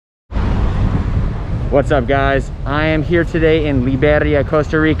What's up, guys? I am here today in Liberia,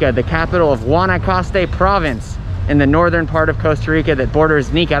 Costa Rica, the capital of Guanacaste province in the northern part of Costa Rica that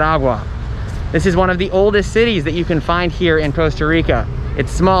borders Nicaragua. This is one of the oldest cities that you can find here in Costa Rica. It's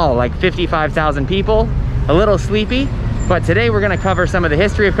small, like 55,000 people, a little sleepy, but today we're gonna cover some of the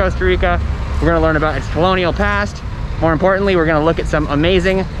history of Costa Rica. We're gonna learn about its colonial past. More importantly, we're gonna look at some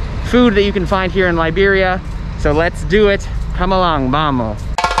amazing food that you can find here in Liberia. So let's do it. Come along, vamos.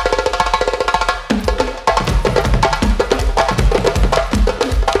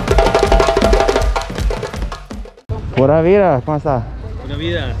 Pura vida, ¿cómo está? Pura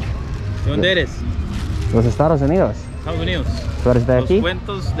vida. ¿De dónde eres? Los Estados Unidos. Estados Unidos. ¿Tú eres de aquí? Los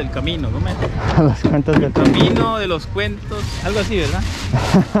cuentos del camino, ¿cómo es? Los cuentos del camino de los cuentos, algo así, ¿verdad?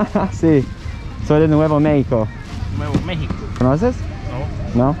 Sí, soy de Nuevo México. Nuevo México. ¿Conoces?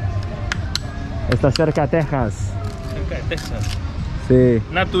 No. ¿No? Está cerca de Texas. Cerca de Texas. Sí.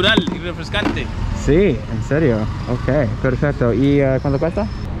 Natural y refrescante. Sí, en serio. Ok, perfecto. ¿Y cuánto cuesta?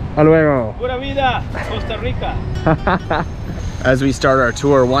 Hasta luego. Pura vida, Costa Rica. As we start our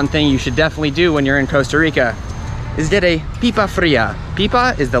tour, one thing you should definitely do when you're in Costa Rica is get a pipa fria.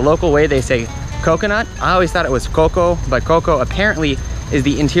 Pipa is the local way they say coconut. I always thought it was cocoa, but cocoa apparently is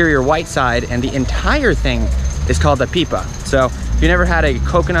the interior white side, and the entire thing is called a pipa. So if you never had a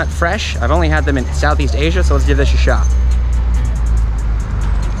coconut fresh, I've only had them in Southeast Asia, so let's give this a shot.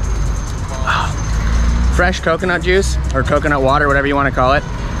 Fresh coconut juice, or coconut water, whatever you want to call it,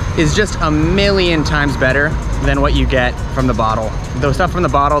 is just a million times better than what you get from the bottle. The stuff from the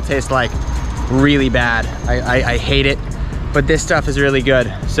bottle tastes like really bad. I hate it, but this stuff is really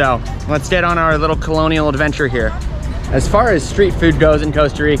good. So let's get on our little colonial adventure here. As far as street food goes in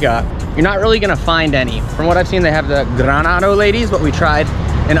Costa Rica, you're not really gonna find any. From what I've seen, they have the granado ladies, what we tried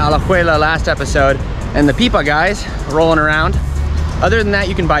in Alajuela last episode, and the pipa guys rolling around. Other than that,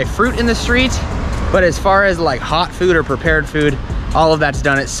 you can buy fruit in the street, but as far as like hot food or prepared food, all of that's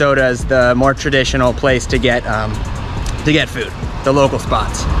done at Soda's, the more traditional place to get food, the local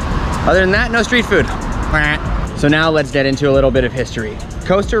spots. Other than that, no street food. So now let's get into a little bit of history.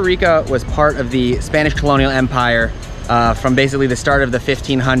 Costa Rica was part of the Spanish colonial empire from basically the start of the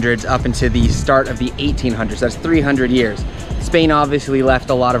 1500s up into the start of the 1800s. That's 300 years. Spain obviously left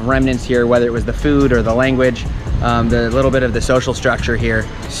a lot of remnants here, whether it was the food or the language, the little bit of the social structure here.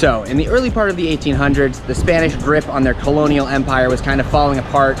 So in the early part of the 1800s, the Spanish grip on their colonial empire was kind of falling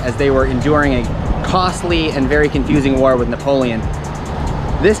apart as they were enduring a costly and very confusing war with Napoleon.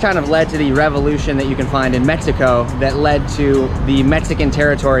 This kind of led to the revolution that you can find in Mexico that led to the Mexican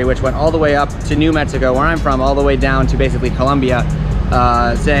territory, which went all the way up to New Mexico, where I'm from, all the way down to basically Colombia,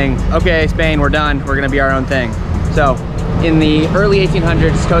 saying, okay, Spain, we're done, we're gonna be our own thing. So in the early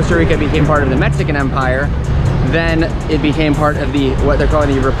 1800s, Costa Rica became part of the Mexican Empire. Then it became part of the, what they're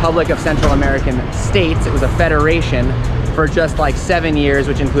calling the Republic of Central American States. It was a federation for just like 7 years,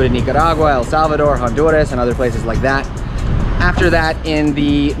 which included Nicaragua, El Salvador, Honduras, and other places like that. After that, in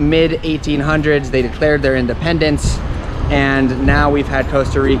the mid-1800s, they declared their independence, and now we've had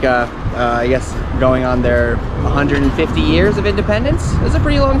Costa Rica, I guess, going on their 150 years of independence. It's a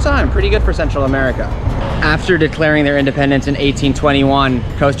pretty long time, pretty good for Central America. After declaring their independence in 1821,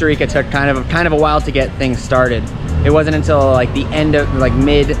 Costa Rica took kind of a while to get things started. It wasn't until like the end of like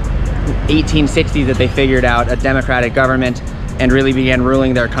mid-1860s that they figured out a democratic government and really began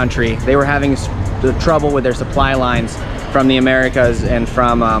ruling their country. They were having trouble with their supply lines from the Americas and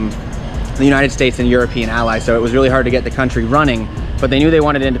from the United States and European allies, so it was really hard to get the country running, but they knew they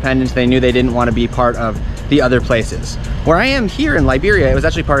wanted independence. They knew they didn't want to be part of the other places. Where I am here in Liberia, it was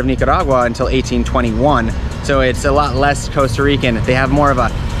actually part of Nicaragua until 1821, so it's a lot less Costa Rican. They have more of a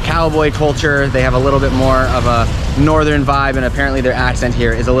cowboy culture, they have a little bit more of a northern vibe, and apparently their accent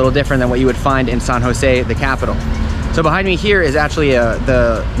here is a little different than what you would find in San Jose, the capital. So behind me here is actually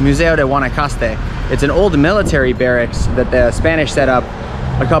the Museo de Guanacaste. It's an old military barracks that the Spanish set up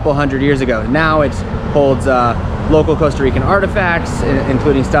a couple hundred years ago. Now it holds local Costa Rican artifacts,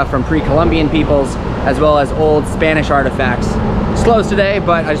 including stuff from pre-Columbian peoples, as well as old Spanish artifacts. It's closed today,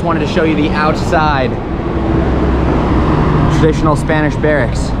 but I just wanted to show you the outside traditional Spanish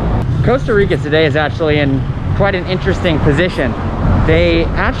barracks. Costa Rica today is actually in quite an interesting position. They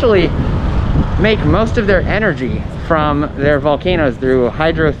actually make most of their energy from their volcanoes through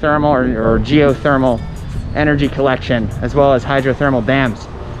hydrothermal or geothermal energy collection, as well as hydrothermal dams.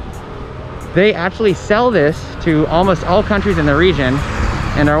 They actually sell this to almost all countries in the region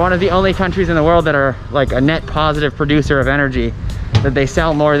and are one of the only countries in the world that are like a net positive producer of energy, that they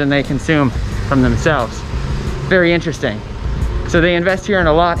sell more than they consume from themselves. Very interesting. So they invest here in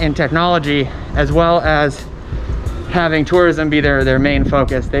a lot in technology, as well as having tourism be their main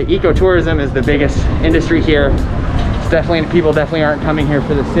focus. The ecotourism is the biggest industry here. It's definitely, people definitely aren't coming here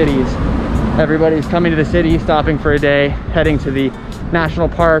for the cities. Everybody's coming to the city, stopping for a day, heading to the national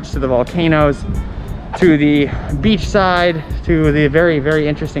parks, to the volcanoes, to the beach side, to the very, very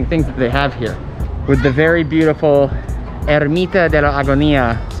interesting things that they have here. With the very beautiful Ermita de la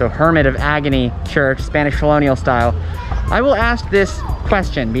Agonía, so Hermit of Agony Church, Spanish colonial style. I will ask this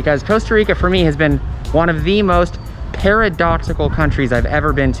question because Costa Rica for me has been one of the most paradoxical countries I've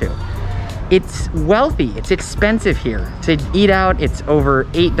ever been to. It's wealthy, it's expensive here. To eat out, it's over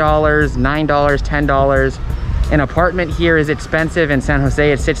 $8, $9, $10. An apartment here is expensive. In San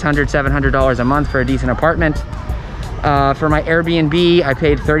Jose, it's $600, $700 a month for a decent apartment. For my Airbnb, I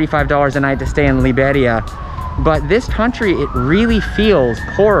paid $35 a night to stay in Liberia. But this country, it really feels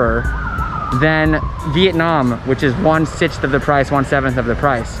poorer than Vietnam, which is 1/6 of the price, 1/7 of the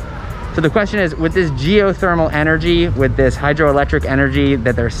price. So the question is, with this geothermal energy, with this hydroelectric energy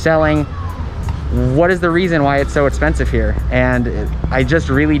that they're selling, what is the reason why it's so expensive here? And I just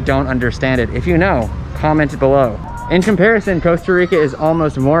really don't understand it. If you know, comment below. In comparison, Costa Rica is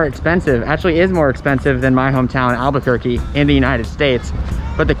almost more expensive, actually is more expensive than my hometown, Albuquerque, in the United States.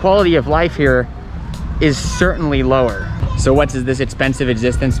 But the quality of life here is certainly lower. So what does this expensive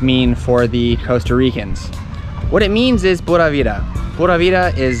existence mean for the Costa Ricans? What it means is pura vida. Pura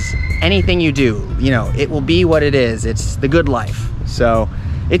vida is anything you do, you know, it will be what it is. It's the good life. So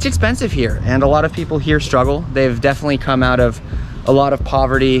it's expensive here, and a lot of people here struggle. They've definitely come out of a lot of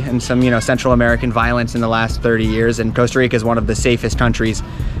poverty and some, you know, Central American violence in the last 30 years. And Costa Rica is one of the safest countries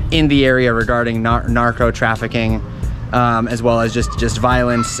in the area regarding narco trafficking, as well as just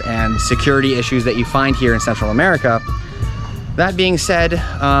violence and security issues that you find here in Central America. That being said,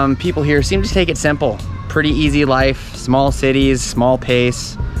 people here seem to take it simple. Pretty easy life, small cities, small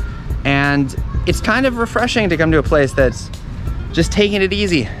pace. And it's kind of refreshing to come to a place that's just taking it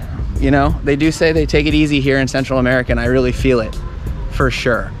easy. You know, they do say they take it easy here in Central America, and I really feel it for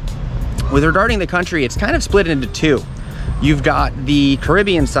sure. With regarding the country, it's kind of split into two. You've got the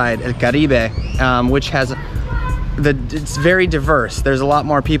Caribbean side, El Caribe, which has it's very diverse. There's a lot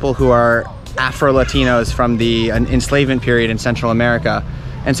more people who are Afro-Latinos from the enslavement period in Central America.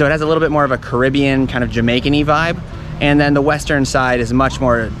 And so it has a little bit more of a Caribbean kind of Jamaican-y vibe. And then the western side is much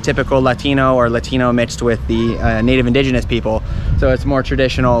more typical Latino, or Latino mixed with the native indigenous people. So it's more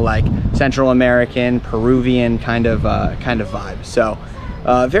traditional, like Central American, Peruvian kind of vibe. So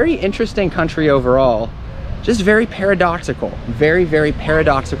very interesting country overall. Just very paradoxical, very, very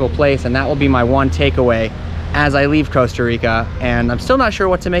paradoxical place. And that will be my one takeaway as I leave Costa Rica. And I'm still not sure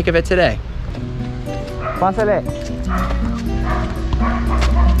what to make of it today. Pásale.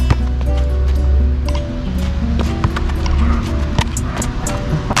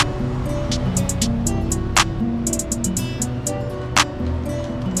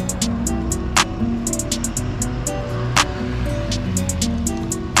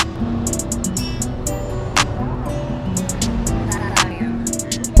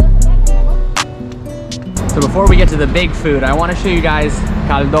 So before we get to the big food, I want to show you guys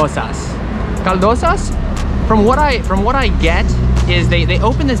caldosas. Caldosas, from what I get, is they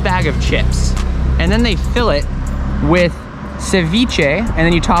open this bag of chips, and then they fill it with ceviche, and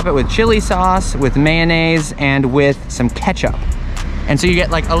then you top it with chili sauce, with mayonnaise, and with some ketchup. And so you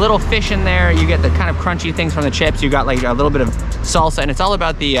get like a little fish in there, you get the kind of crunchy things from the chips, you got like a little bit of salsa, and it's all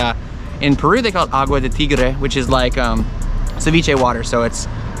about the, in Peru they call it agua de tigre, which is like ceviche water. So it's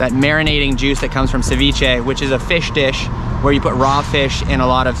that marinating juice that comes from ceviche, which is a fish dish where you put raw fish in a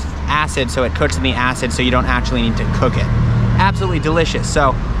lot of acid, so it cooks in the acid, so you don't actually need to cook it. Absolutely delicious.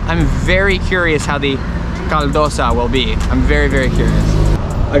 So I'm very curious how the caldosa will be. I'm very, very curious.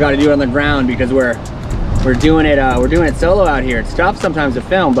 I got to do it on the ground because we're doing it solo out here. It's tough sometimes to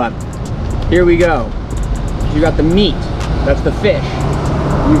film, but here we go. You got the meat, that's the fish.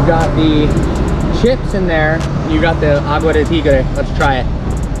 You've got the chips in there. You got the agua de tigre. Let's try it.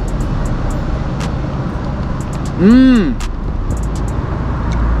 Mmm.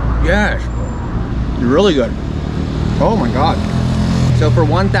 Yes. Really good. Oh my God. So for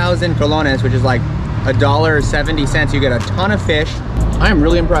 1,000 colones, which is like $1.70, you get a ton of fish. I am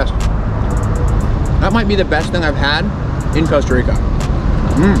really impressed. That might be the best thing I've had in Costa Rica.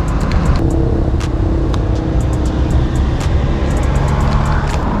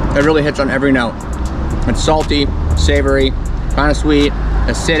 It really hits on every note. It's salty, savory, kind of sweet,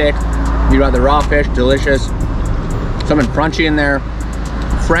 acidic. You got the raw fish, delicious. Something crunchy in there.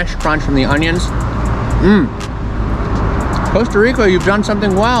 Fresh crunch from the onions. Costa Rica, you've done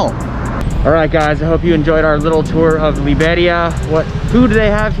something well. All right, guys, I hope you enjoyed our little tour of Liberia. What food do they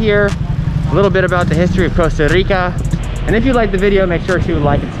have here? a little bit about the history of Costa Rica. And if you liked the video, make sure to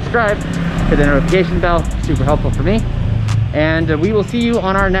like and subscribe, hit the notification bell, super helpful for me. And we will see you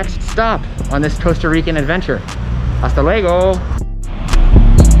on our next stop on this Costa Rican adventure. Hasta luego.